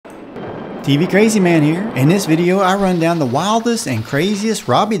TV Crazy Man here. In this video, I run down the wildest and craziest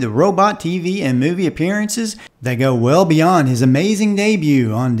Robby the Robot TV and movie appearances that go well beyond his amazing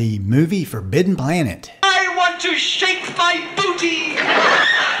debut on the movie Forbidden Planet. I want to shake my booty!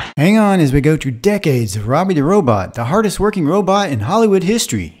 Hang on as we go through decades of Robby the Robot, the hardest working robot in Hollywood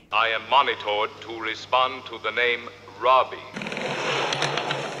history. I am monitored to respond to the name Robby.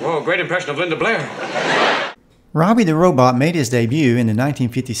 Whoa, great impression of Linda Blair. Robby the Robot made his debut in the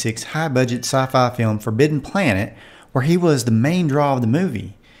 1956 high-budget sci-fi film Forbidden Planet, where he was the main draw of the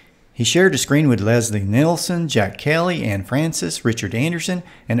movie. He shared the screen with Leslie Nielsen, Jack Kelly, Anne Francis, Richard Anderson,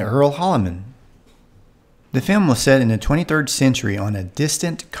 and Earl Holliman. The film was set in the 23rd century on a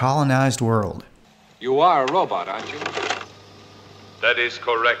distant, colonized world. You are a robot, aren't you? That is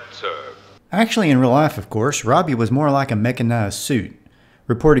correct, sir. Actually, in real life, of course, Robby was more like a mechanized suit.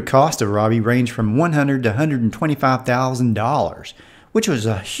 Reported cost of Robby ranged from $100,000 to $125,000, which was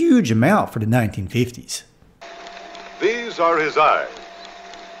a huge amount for the 1950s. These are his eyes,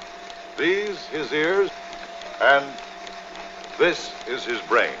 these his ears, and this is his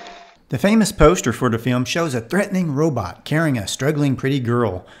brain. The famous poster for the film shows a threatening robot carrying a struggling pretty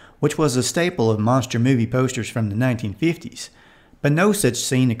girl, which was a staple of monster movie posters from the 1950s. But no such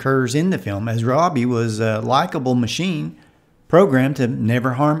scene occurs in the film, as Robby was a likable machine programmed to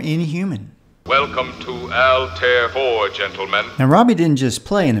never harm any human. Welcome to Altair 4, gentlemen. Now, Robby didn't just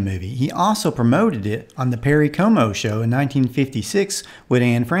play in the movie, he also promoted it on the Perry Como show in 1956 with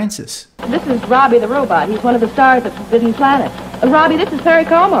Anne Francis. This is Robby the Robot. He's one of the stars of Forbidden Planet. Robby, this is Perry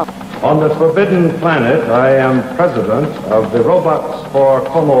Como. On the Forbidden Planet, I am president of the Robots for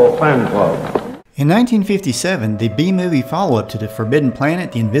Como fan club. In 1957, the B-movie follow-up to the Forbidden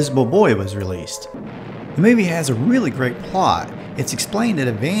Planet, The Invisible Boy, was released. The movie has a really great plot. It's explained that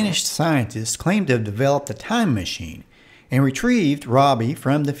a vanished scientist claimed to have developed a time machine and retrieved Robby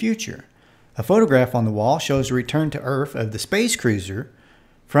from the future. A photograph on the wall shows a return to Earth of the space cruiser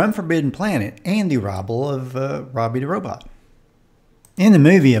from Forbidden Planet and the arrival of Robby the Robot. In the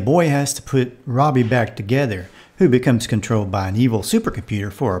movie, a boy has to put Robby back together, who becomes controlled by an evil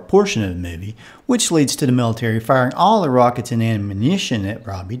supercomputer for a portion of the movie, which leads to the military firing all the rockets and ammunition at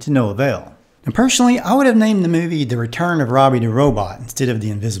Robby to no avail. And personally, I would have named the movie The Return of Robby the Robot instead of The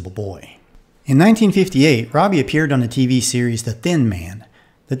Invisible Boy. In 1958, Robby appeared on the TV series The Thin Man.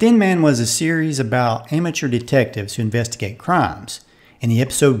 The Thin Man was a series about amateur detectives who investigate crimes. In the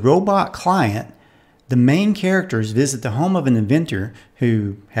episode Robot Client, the main characters visit the home of an inventor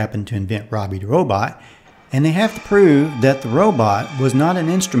who happened to invent Robby the Robot, and they have to prove that the robot was not an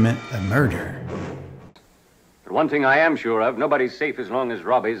instrument of murder. But one thing I am sure of, nobody's safe as long as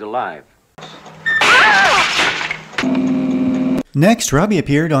Robby's alive. Next, Robby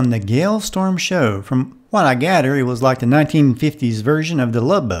appeared on the Gale Storm Show. From what I gather, it was like the 1950s version of The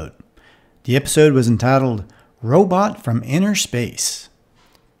Love Boat. The episode was entitled Robot from Inner Space.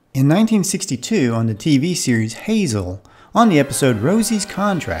 In 1962, on the TV series Hazel, on the episode Rosie's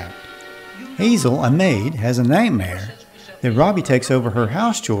Contract, Hazel, a maid, has a nightmare that Robby takes over her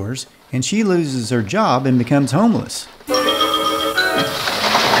house chores and she loses her job and becomes homeless.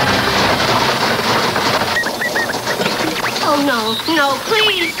 No,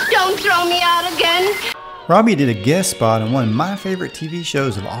 please, don't throw me out again. Robby did a guest spot on one of my favorite TV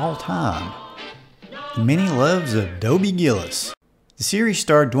shows of all time, The Many Loves of Dobie Gillis. The series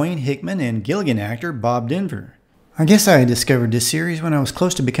starred Dwayne Hickman and Gilligan actor Bob Denver. I guess I had discovered this series when I was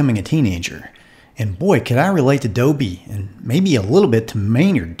close to becoming a teenager. And boy, could I relate to Dobie, and maybe a little bit to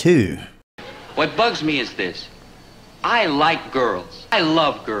Maynard too. What bugs me is this. I like girls. I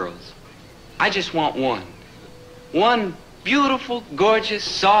love girls. I just want one. One beautiful, gorgeous,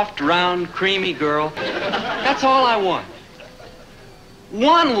 soft, round, creamy girl. That's all I want.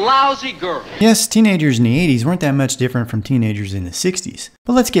 One lousy girl. Yes, teenagers in the 80s weren't that much different from teenagers in the 60s.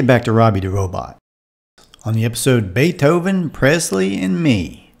 But let's get back to Robby the Robot. On the episode Beethoven, Presley, and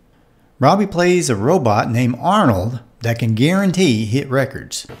Me, Robby plays a robot named Arnold that can guarantee hit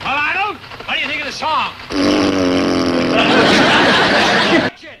records. Well, Arnold, what do you think of the song?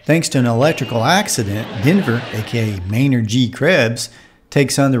 Thanks to an electrical accident, Denver, aka Maynard G. Krebs,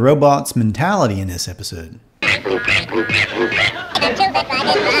 takes on the robot's mentality in this episode.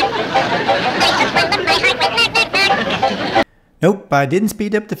 Nope, I didn't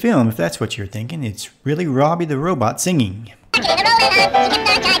speed up the film if that's what you're thinking. It's really Robby the Robot singing.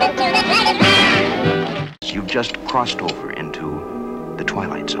 You've just crossed over into the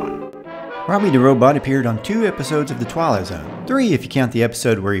Twilight Zone. Robby the Robot appeared on 2 episodes of The Twilight Zone, 3 if you count the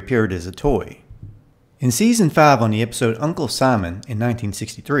episode where he appeared as a toy. In Season 5 on the episode Uncle Simon in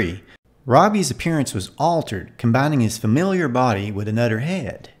 1963, Robby's appearance was altered, combining his familiar body with another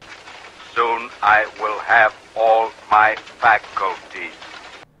head. So I will have all my faculties.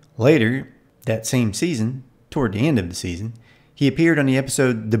 Later, that same season, toward the end of the season, he appeared on the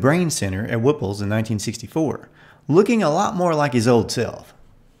episode The Brain Center at Whipple's in 1964, looking a lot more like his old self.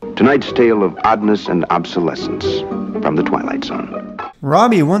 Tonight's tale of oddness and obsolescence from the Twilight Zone.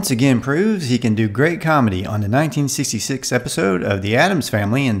 Robby once again proves he can do great comedy on the 1966 episode of The Addams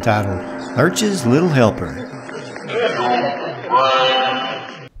Family entitled Lurch's Little Helper.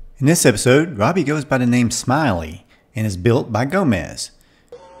 In this episode, Robby goes by the name Smiley and is built by Gomez.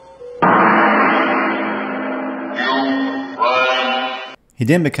 He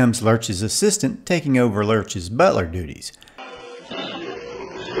then becomes Lurch's assistant, taking over Lurch's butler duties.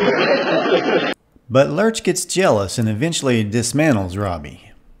 But Lurch gets jealous and eventually dismantles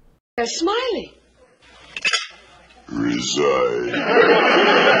Robby. Smiley. Reside.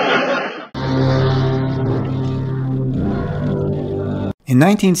 In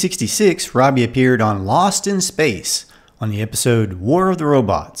 1966, Robby appeared on Lost in Space on the episode War of the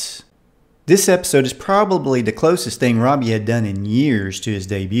Robots. This episode is probably the closest thing Robby had done in years to his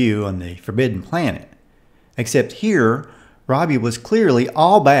debut on the Forbidden Planet. Except here, Robby was clearly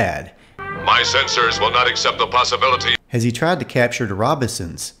all bad. My sensors will not accept the possibility. As he tried to capture the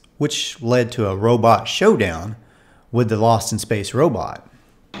Robinsons, which led to a robot showdown with the Lost in Space robot.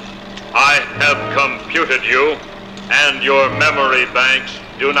 I have computed you, and your memory banks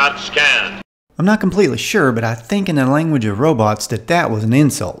do not scan. I'm not completely sure, but I think in the language of robots that was an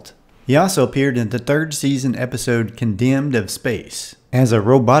insult. He also appeared in the third season episode Condemned of Space as a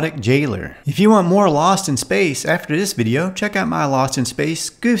robotic jailer. If you want more Lost in Space after this video, check out my Lost in Space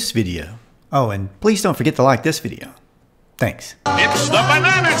Goofs video. Oh, and please don't forget to like this video. Thanks. It's the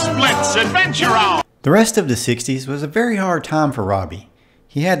Banana Splits Adventure Hour. The rest of the 60s was a very hard time for Robby.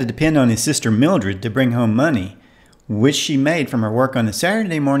 He had to depend on his sister Mildred to bring home money, which she made from her work on the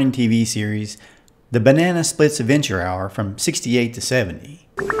Saturday morning TV series The Banana Splits Adventure Hour from 68 to 70.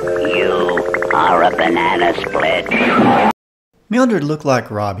 You are a banana split. Mildred looked like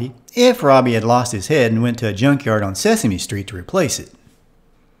Robby if Robby had lost his head and went to a junkyard on Sesame Street to replace it.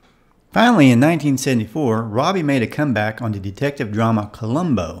 Finally, in 1974, Robby made a comeback on the detective drama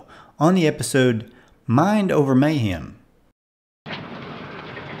Columbo on the episode Mind Over Mayhem.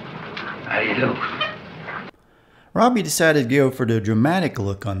 How do you do? Robby decided to go for the dramatic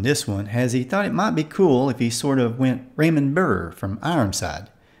look on this one, as he thought it might be cool if he sort of went Raymond Burr from Ironside.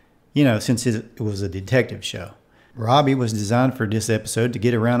 You know, since it was a detective show. Robby was designed for this episode to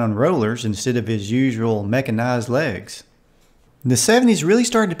get around on rollers instead of his usual mechanized legs. The 70s really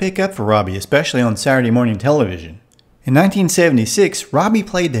started to pick up for Robby, especially on Saturday morning television. In 1976, Robby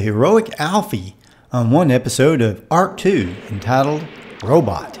played the heroic Alfie on one episode of Ark II entitled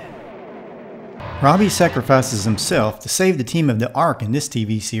Robot. Robby sacrifices himself to save the team of the Ark in this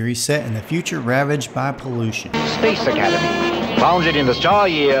TV series set in a future ravaged by pollution. Space Academy, founded in the star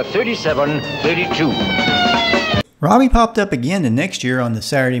year 3732. Robby popped up again the next year on the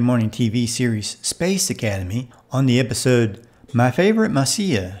Saturday morning TV series Space Academy on the episode My Favorite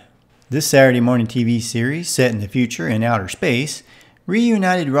Messiah. This Saturday morning TV series, set in the future in outer space,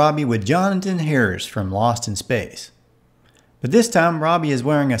 reunited Robby with Jonathan Harris from Lost in Space. But this time, Robby is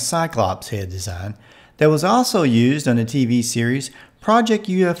wearing a Cyclops head design that was also used on the TV series Project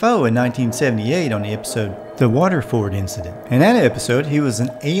UFO in 1978 on the episode The Waterford Incident. In that episode, he was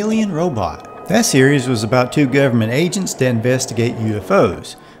an alien robot. That series was about two government agents that investigate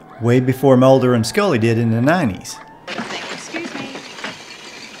UFOs, way before Mulder and Scully did in the 90s. Excuse me.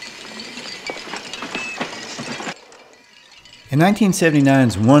 In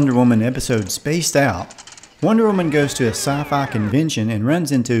 1979's Wonder Woman episode Spaced Out, Wonder Woman goes to a sci-fi convention and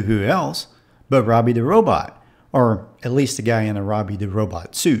runs into who else but Robby the Robot, or at least the guy in a Robby the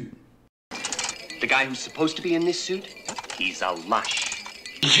Robot suit. The guy who's supposed to be in this suit? He's a lush.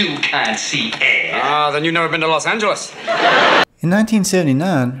 You can't see air. Ah, then you've never been to Los Angeles. In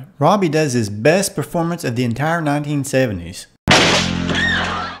 1979, Robby does his best performance of the entire 1970s.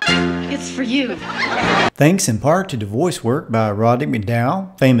 It's for you. Thanks in part to the voice work by Roddick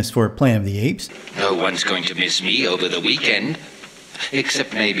McDowall, famous for Planet of the Apes. No one's going to miss me over the weekend,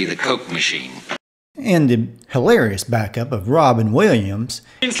 except maybe the Coke machine. And the hilarious backup of Robin Williams.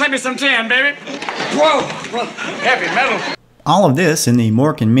 Slip me some tin, baby. Whoa, heavy metal. All of this in the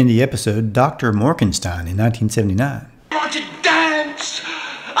Mork and Mindy episode Dr. Morkenstein in 1979. I want to dance.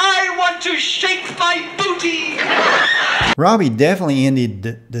 I want to shake my booty. Robby definitely ended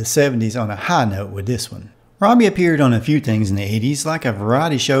the 70s on a high note with this one. Robby appeared on a few things in the 80s, like a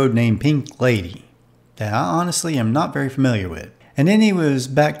variety show named Pink Lady, that I honestly am not very familiar with. And then he was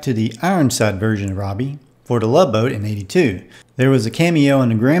back to the Ironside version of Robby for The Love Boat in '82. There was a cameo in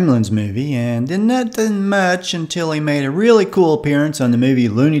the Gremlins movie, and did nothing much until he made a really cool appearance on the movie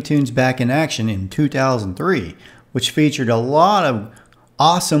Looney Tunes Back in Action in 2003, which featured a lot of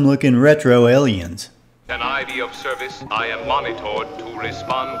awesome looking retro aliens. An ID of service, I am monitored to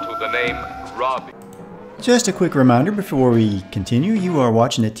respond to the name Robby. Just a quick reminder before we continue, you are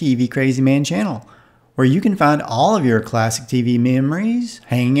watching the TV Crazy Man channel, where you can find all of your classic TV memories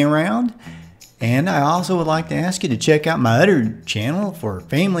hanging around. And I also would like to ask you to check out my other channel for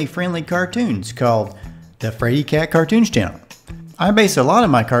family-friendly cartoons called the Freddy Cat Cartoons channel. I base a lot of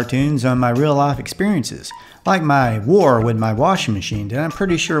my cartoons on my real-life experiences, like my war with my washing machine that I'm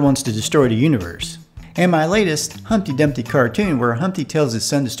pretty sure wants to destroy the universe. And my latest Humpty Dumpty cartoon where Humpty tells his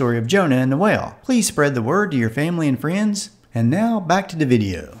son the story of Jonah and the whale. Please spread the word to your family and friends. And now back to the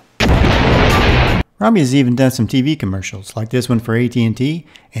video. Robby has even done some TV commercials, like this one for AT&T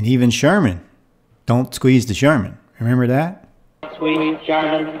and even Sherman. Don't squeeze the Sherman. Remember that? Squeeze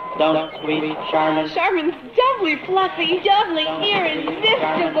Sherman, don't squeeze Sherman. Sherman's doubly fluffy, doubly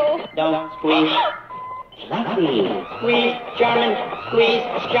irresistible. Don't squeeze. Fluffy. Squeeze Sherman, squeeze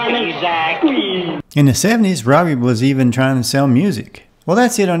Sherman. Exactly. In the 70s, Robby was even trying to sell music. Well,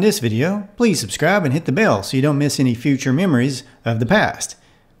 that's it on this video. Please subscribe and hit the bell so you don't miss any future memories of the past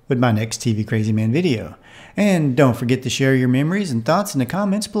with my next TV Crazy Man video. And don't forget to share your memories and thoughts in the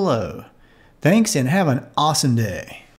comments below. Thanks and have an awesome day.